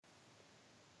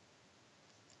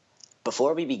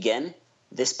Before we begin,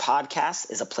 this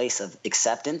podcast is a place of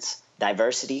acceptance,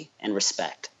 diversity, and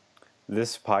respect.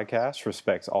 This podcast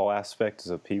respects all aspects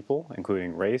of people,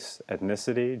 including race,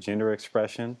 ethnicity, gender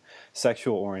expression,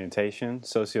 sexual orientation,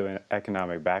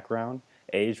 socioeconomic background,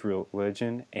 age,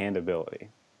 religion, and ability.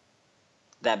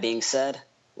 That being said,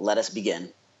 let us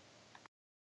begin.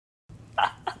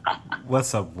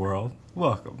 What's up, world?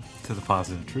 Welcome to The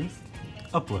Positive Truth,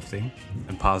 Uplifting,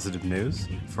 and positive news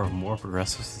for a more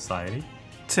progressive society.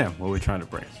 Tim, what are we trying to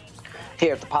bring?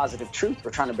 Here at The Positive Truth,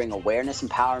 we're trying to bring awareness,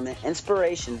 empowerment,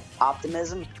 inspiration,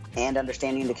 optimism, and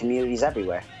understanding to communities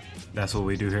everywhere. That's what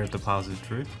we do here at The Positive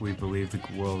Truth. We believe the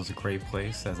world is a great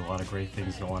place, has a lot of great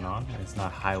things going on, and it's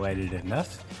not highlighted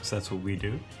enough, so that's what we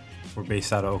do. We're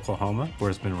based out of Oklahoma, where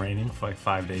it's been raining for like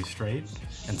 5 days straight,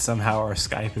 and somehow our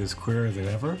Skype is clearer than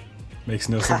ever. Makes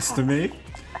no sense to me.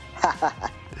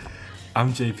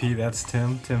 I'm JP, that's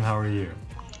Tim. Tim, how are you?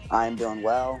 I'm doing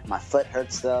well. My foot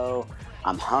hurts though.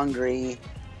 I'm hungry.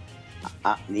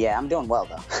 I'm doing well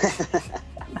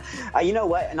though. You know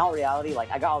what? In all reality,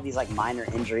 I got all these minor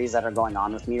injuries that are going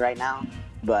on with me right now,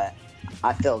 but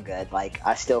I feel good.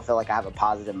 I still feel like I have a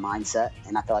positive mindset,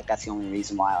 and I feel like that's the only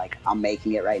reason why I'm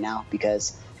making it right now,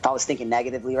 because if I was thinking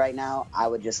negatively right now, I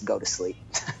would just go to sleep.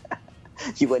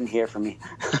 You wouldn't hear from me.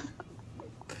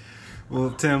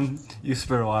 Well, Tim, you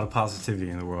spread a lot of positivity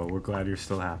in the world. We're glad you're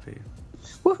still happy.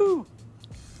 Woohoo!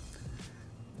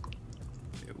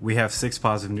 We have 6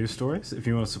 positive news stories. If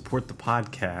you want to support the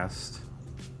podcast,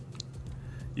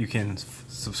 you can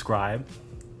subscribe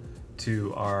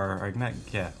to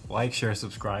like, share,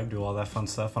 subscribe, do all that fun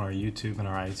stuff on our YouTube and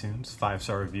our iTunes.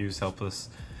 5-star reviews help us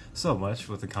so much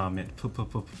with a comment.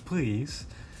 Please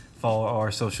follow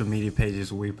our social media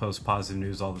pages where we post positive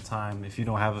news all the time. If you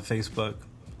don't have a Facebook,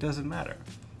 doesn't matter.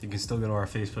 You can still go to our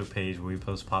Facebook page where we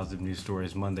post positive news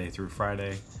stories Monday through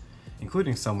Friday,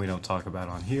 including some we don't talk about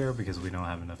on here because we don't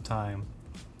have enough time.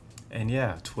 And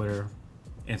yeah, Twitter,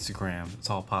 Instagram, it's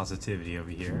all positivity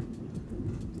over here.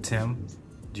 Tim,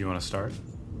 do you want to start?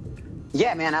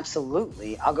 Yeah, man,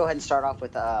 absolutely. I'll go ahead and start off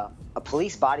with a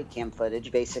police body cam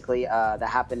footage, basically, that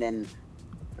happened in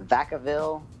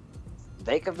Vacaville,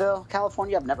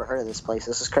 California. I've never heard of this place.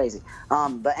 This is crazy.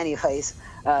 But anyways,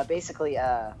 basically,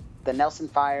 the Nelson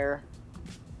Fire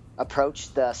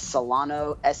approached the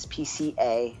Solano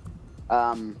SPCA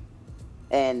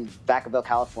in Vacaville,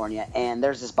 California, and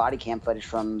there's this body cam footage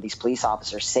from these police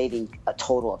officers saving a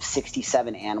total of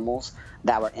 67 animals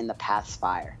that were in the past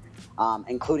fire,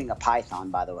 including a python,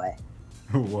 by the way.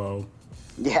 Whoa.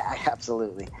 Yeah,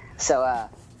 absolutely. So,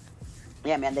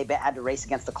 yeah, man, they had to race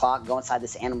against the clock, go inside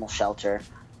this animal shelter,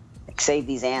 save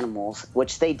these animals,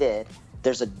 which they did.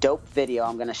 There's a dope video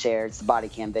I'm going to share. It's the body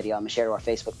cam video. I'm going to share to our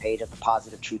Facebook page at the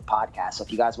Positive Truth Podcast. So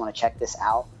if you guys want to check this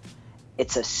out,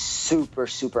 it's a super,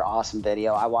 super awesome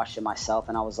video. I watched it myself,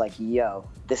 and I was like, yo,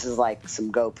 this is like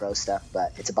some GoPro stuff,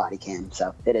 but it's a body cam,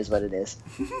 so it is what it is.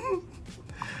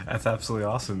 That's absolutely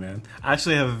awesome, man. I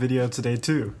actually have a video today,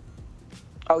 too.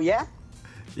 Oh, yeah?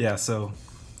 Yeah, so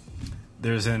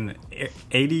there's an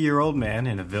 80-year-old man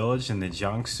in a village in the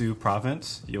Jiangsu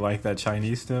province. You like that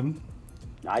Chinese, Tim?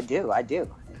 I do.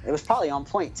 It was probably on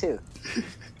point, too.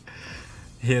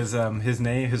 His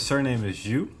surname is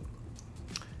Zhu,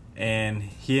 and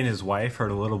he and his wife heard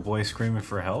a little boy screaming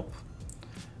for help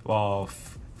while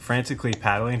frantically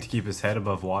paddling to keep his head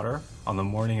above water on the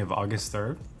morning of August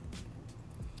 3rd.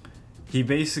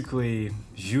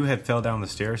 Zhu had fell down the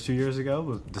stairs 2 years ago,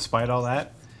 but despite all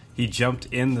that, he jumped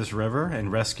in this river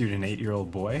and rescued an 8-year-old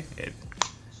boy.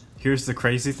 Here's the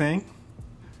crazy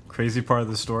part of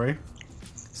the story.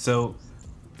 So,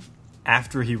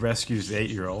 after he rescues the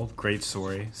 8-year-old, great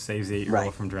story, saves the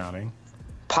 8-year-old from drowning.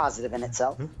 Positive in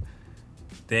itself.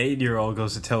 The 8-year-old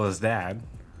goes to tell his dad,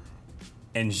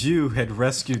 and Zhu had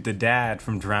rescued the dad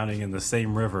from drowning in the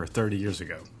same river 30 years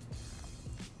ago.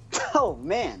 Oh,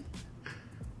 man.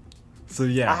 So,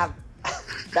 yeah.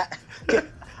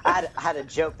 I had a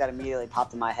joke that immediately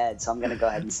popped in my head, so I'm going to go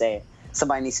ahead and say it.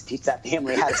 Somebody needs to teach that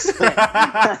family how to swim.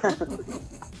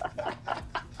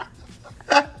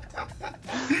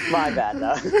 My bad,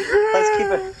 though. Let's keep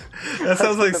it. That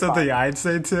sounds like something I'd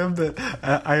say, Tim, but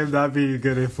I am not being a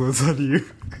good influence on you.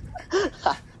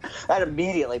 That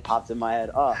immediately popped in my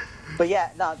head. Oh, but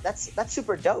yeah, no, that's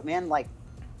super dope, man.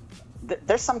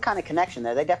 There's some kind of connection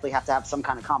there. They definitely have to have some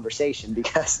kind of conversation,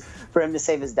 because for him to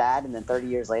save his dad and then 30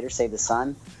 years later save his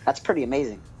son, that's pretty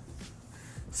amazing.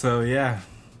 So, yeah.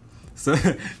 So,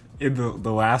 in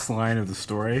the last line of the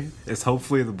story is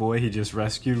hopefully the boy he just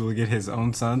rescued will get his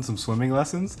own son some swimming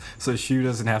lessons so Shu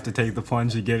doesn't have to take the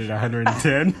plunge and get it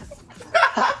 110.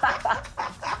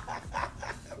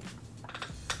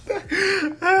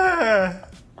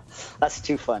 That's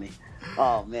too funny.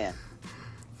 Oh, man.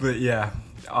 But yeah,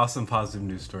 awesome positive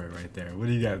news story right there. What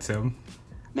do you got, Tim?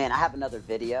 Man, I have another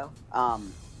video.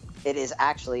 It is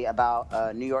actually about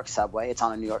a New York subway. It's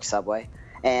on a New York subway.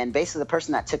 And basically the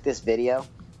person that took this video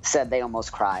said they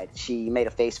almost cried. She made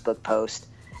a Facebook post,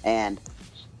 and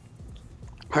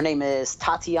her name is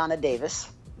Tatiana Davis.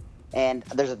 And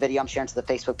there's a video I'm sharing to the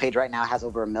Facebook page right now. It has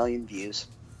over 1 million views.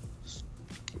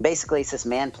 Basically, it's this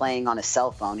man playing on his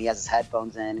cell phone. He has his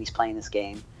headphones in, and he's playing this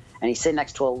game. And he's sitting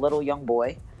next to a little young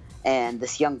boy. And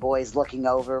this young boy is looking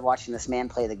over, watching this man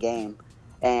play the game.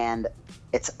 And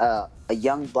it's a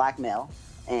young black male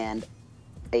and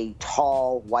a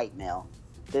tall white male.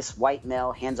 This white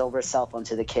male hands over his cell phone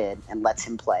to the kid and lets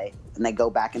him play. And they go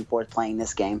back and forth playing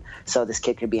this game so this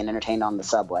kid could be entertained on the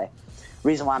subway.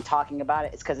 Reason why I'm talking about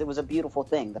it is because it was a beautiful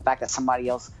thing. The fact that somebody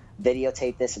else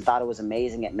videotaped this and thought it was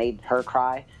amazing, it made her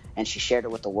cry, and she shared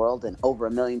it with the world, and over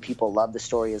 1 million people love the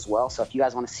story as well. So if you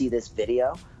guys want to see this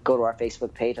video, go to our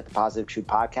Facebook page at the Positive Truth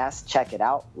Podcast, check it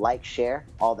out, like, share,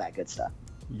 all that good stuff.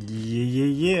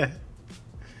 Yeah.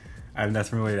 I have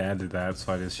nothing really to add to that,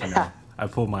 so I just, I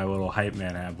pulled my little hype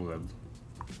man ad lib.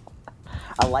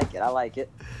 I like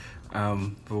it.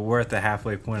 But we're at the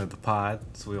halfway point of the pod,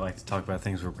 so we like to talk about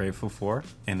things we're grateful for.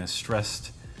 In a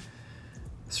stressed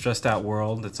out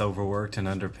world that's overworked and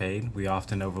underpaid, we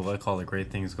often overlook all the great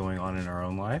things going on in our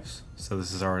own lives. So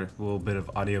this is our little bit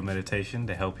of audio meditation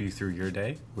to help you through your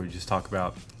day. We just talk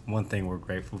about one thing we're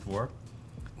grateful for.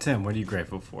 Tim, what are you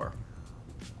grateful for?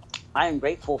 I am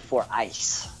grateful for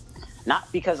ice.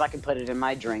 Not because I can put it in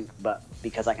my drink, but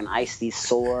because I can ice these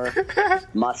sore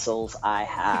muscles I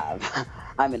have.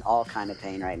 I'm in all kind of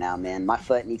pain right now, man. My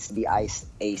foot needs to be iced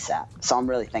ASAP. So I'm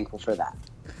really thankful for that.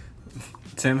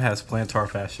 Tim has plantar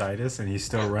fasciitis, and he's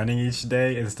still running each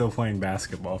day and still playing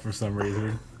basketball for some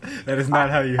reason. That is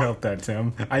not how you help that,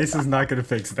 Tim. Ice is not going to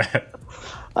fix that.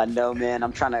 I know, man.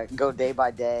 I'm trying to go day by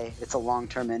day. It's a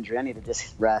long-term injury. I need to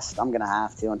just rest. I'm going to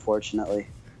have to, unfortunately.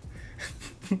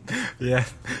 Yeah,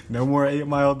 no more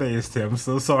 8-mile days, Tim.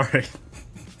 So sorry.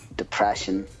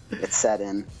 Depression. It's set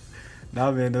in.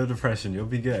 Nah, man, no depression. You'll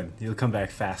be good. You'll come back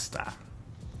faster.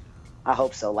 I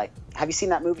hope so. Like, have you seen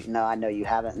that movie? No, I know you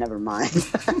haven't. Never mind.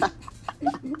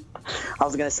 I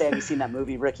was going to say, have you seen that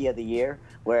movie, Rookie of the Year,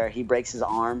 where he breaks his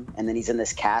arm and then he's in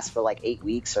this cast for like 8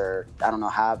 weeks or I don't know,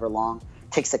 however long,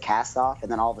 takes the cast off,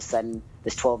 and then all of a sudden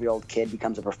this 12-year-old kid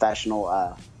becomes a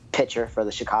professional pitcher for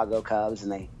the Chicago Cubs,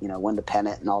 and they, win the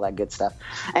pennant and all that good stuff.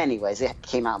 Anyways, it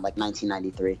came out in like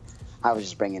 1993. I was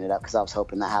just bringing it up because I was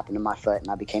hoping that happened to my foot and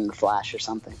I became the Flash or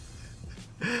something.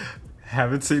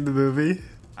 Haven't seen the movie.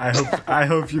 I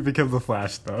hope you become the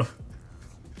Flash, though.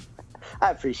 I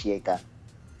appreciate that.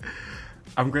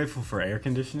 I'm grateful for air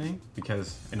conditioning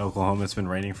because in Oklahoma it's been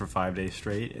raining for 5 days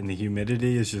straight, and the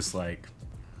humidity is just like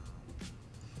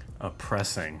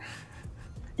oppressing.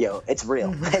 Yo, it's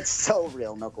real. It's so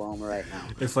real in Oklahoma right now.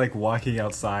 It's like walking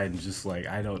outside and just like,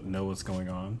 I don't know what's going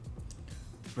on.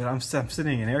 But I'm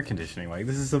sitting in air conditioning. Like,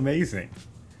 this is amazing.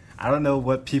 I don't know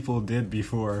what people did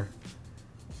before,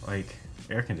 like,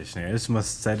 air conditioning. I just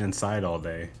must sit inside all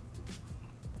day.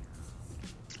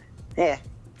 Yeah.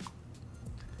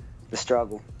 The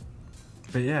struggle.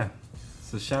 But yeah,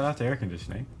 so shout out to air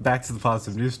conditioning. Back to the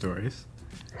positive news stories.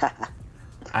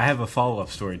 I have a follow-up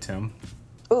story, Tim.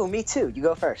 Ooh, me too. You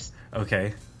go first.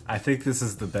 Okay. I think this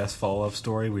is the best follow-up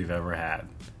story we've ever had.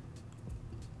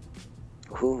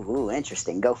 Ooh,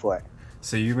 interesting. Go for it.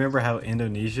 So you remember how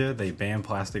Indonesia, they banned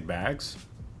plastic bags?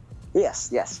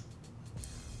 Yes.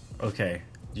 Okay.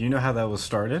 Do you know how that was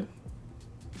started?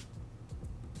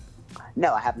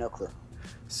 No, I have no clue.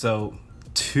 So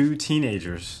 2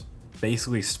 teenagers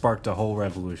basically sparked a whole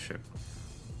revolution.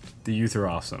 The youth are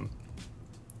awesome.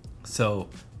 So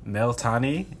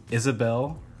Meltani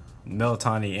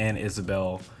and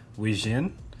Isabel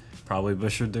Wijin, probably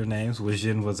butchered their names.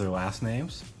 Wijin was their last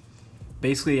names.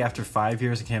 Basically, after 5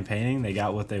 years of campaigning, they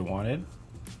got what they wanted.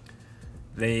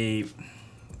 They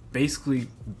basically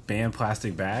banned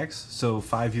plastic bags. So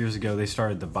 5 years ago, they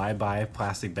started the Bye Bye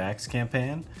Plastic Bags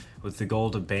campaign with the goal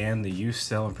to ban the use,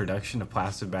 sale, and production of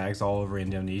plastic bags all over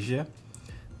Indonesia.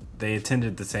 They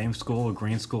attended the same school, a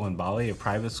green school in Bali, a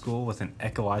private school with an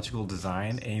ecological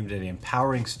design aimed at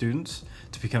empowering students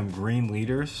to become green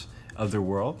leaders of their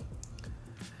world.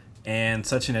 And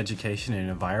such an education and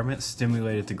environment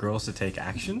stimulated the girls to take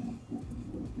action.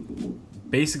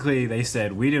 Basically, they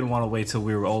said, we didn't want to wait till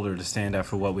we were older to stand up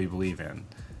for what we believe in.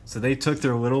 So they took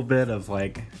their little bit of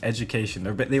like education.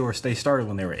 They started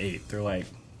when they were 8. They're like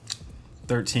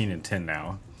 13 and 10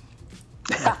 now.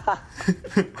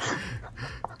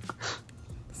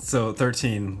 So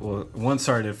 13, well, one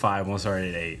started at 5, one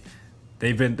started at 8.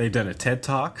 They've done a TED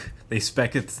Talk. They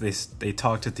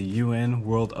talked at the UN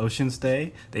World Oceans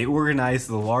Day. They organized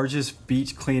the largest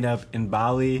beach cleanup in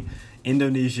Bali,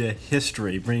 Indonesia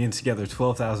history, bringing together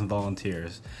 12,000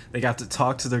 volunteers. They got to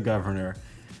talk to their governor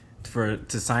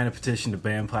to sign a petition to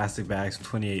ban plastic bags in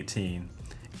 2018,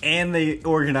 and they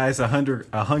organized a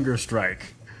hunger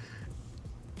strike.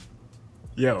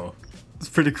 Yo, it's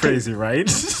pretty crazy, right?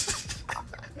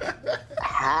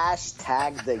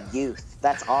 Hashtag the youth.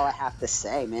 That's all I have to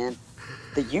say, man.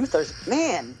 The youth are,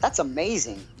 man, that's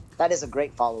amazing. That is a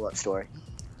great follow-up story.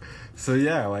 So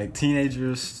yeah, like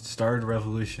teenagers started a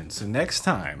revolution. So next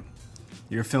time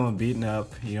you're feeling beaten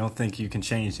up, you don't think you can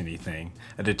change anything,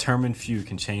 a determined few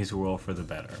can change the world for the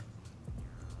better.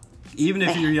 Even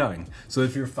if you're young. So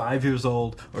if you're 5 years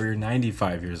old or you're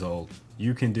 95 years old,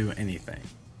 you can do anything.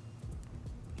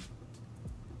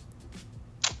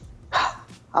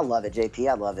 I love it, JP.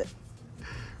 I love it.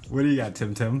 What do you got,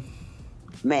 Tim?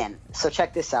 Man, so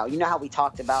check this out. You know how we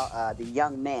talked about the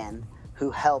young man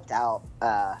who helped out,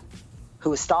 who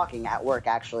was stalking at work,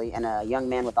 actually, and a young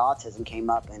man with autism came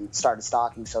up and started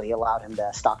stalking, so he allowed him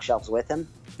to stock shelves with him.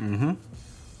 Mm-hmm.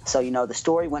 So, you know, the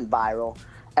story went viral.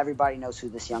 Everybody knows who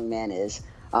this young man is.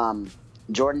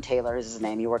 Jordan Taylor is his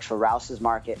name. He works for Rouse's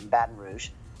Market in Baton Rouge.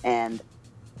 And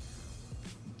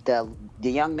the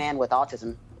young man with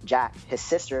autism, Jack, his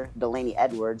sister, Delaney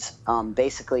Edwards,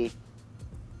 basically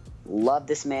loved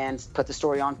this man, put the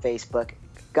story on Facebook,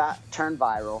 got turned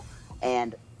viral,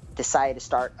 and decided to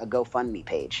start a GoFundMe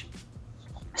page.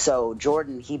 So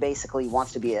Jordan, he basically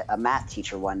wants to be a math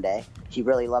teacher one day. He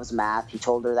really loves math. He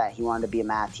told her that he wanted to be a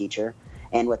math teacher.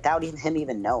 And without him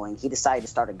even knowing, he decided to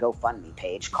start a GoFundMe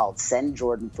page called Send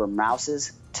Jordan from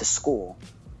Rouse's to School.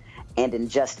 And in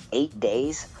just 8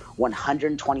 days,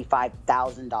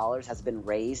 $125,000 has been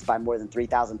raised by more than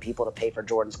 3,000 people to pay for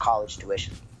Jordan's college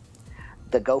tuition.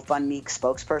 The GoFundMe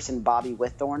spokesperson, Bobby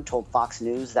Whitthorne, told Fox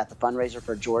News that the fundraiser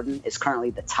for Jordan is currently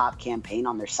the top campaign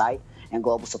on their site, and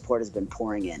global support has been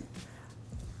pouring in.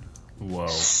 Whoa.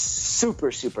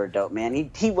 Super, super dope,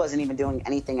 man. He wasn't even doing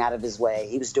anything out of his way.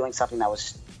 He was doing something that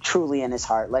was truly in his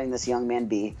heart, letting this young man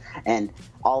be, and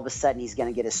all of a sudden he's going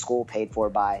to get his school paid for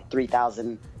by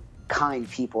 3,000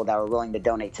 kind people that were willing to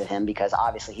donate to him, because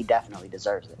obviously he definitely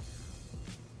deserves it.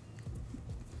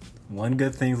 One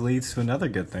good thing leads to another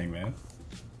good thing, man.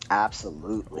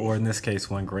 Absolutely. Or in this case,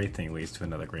 one great thing leads to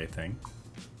another great thing.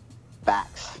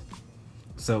 Facts.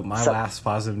 So last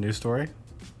positive news story.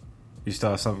 You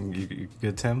still have something you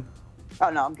good, Tim? Oh,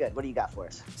 no, I'm good. What do you got for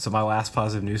us? So my last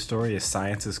positive news story is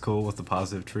Science is Cool with the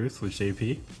Positive Truth with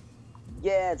JP.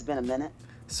 Yeah, it's been a minute.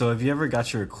 So have you ever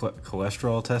got your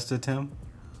cholesterol tested, Tim?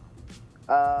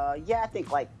 Yeah, I think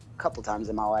like a couple times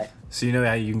in my life. So you know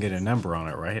how you can get a number on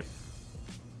it, right?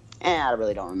 I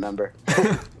really don't remember.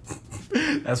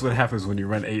 That's what happens when you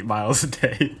run 8 miles a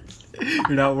day. You're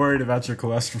not worried about your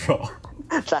cholesterol.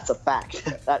 That's a fact.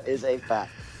 That is a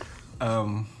fact.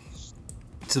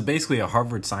 So basically a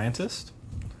Harvard scientist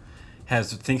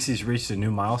thinks he's reached a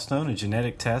new milestone, a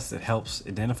genetic test that helps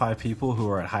identify people who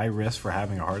are at high risk for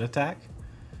having a heart attack.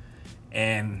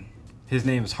 And his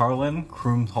name is Harlan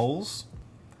Krumholz.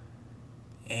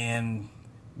 And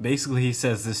basically he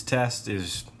says this test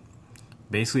is...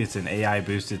 Basically, it's an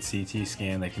AI-boosted CT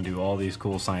scan that can do all these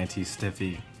cool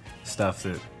scientific stuff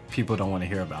that people don't want to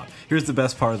hear about. Here's the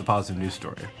best part of the positive news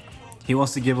story. He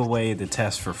wants to give away the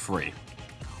test for free.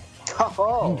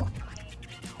 Oh.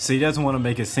 So he doesn't want to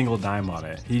make a single dime on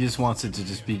it. He just wants it to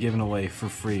just be given away for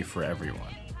free for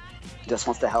everyone. Just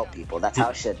wants to help people. That's how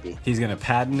it should be. He's going to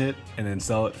patent it and then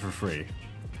sell it for free,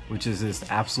 which is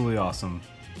just absolutely awesome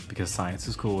because science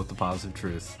is cool with the positive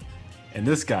truth. And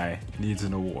this guy needs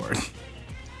an award.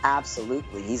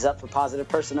 Absolutely. He's up for Positive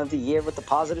Person of the Year with the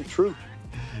Positive Truth.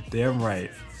 Damn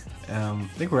right. I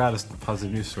think we're out of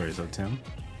positive news stories, though, Tim.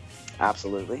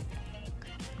 Absolutely.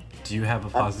 Do you have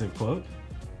a positive quote?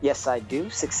 Yes, I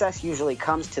do. Success usually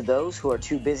comes to those who are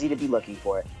too busy to be looking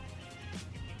for it.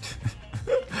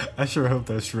 I sure hope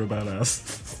that's true about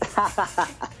us.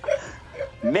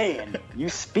 Man, you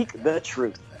speak the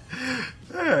truth.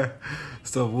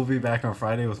 So we'll be back on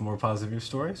Friday with more positive news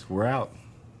stories. We're out.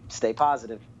 Stay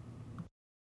positive.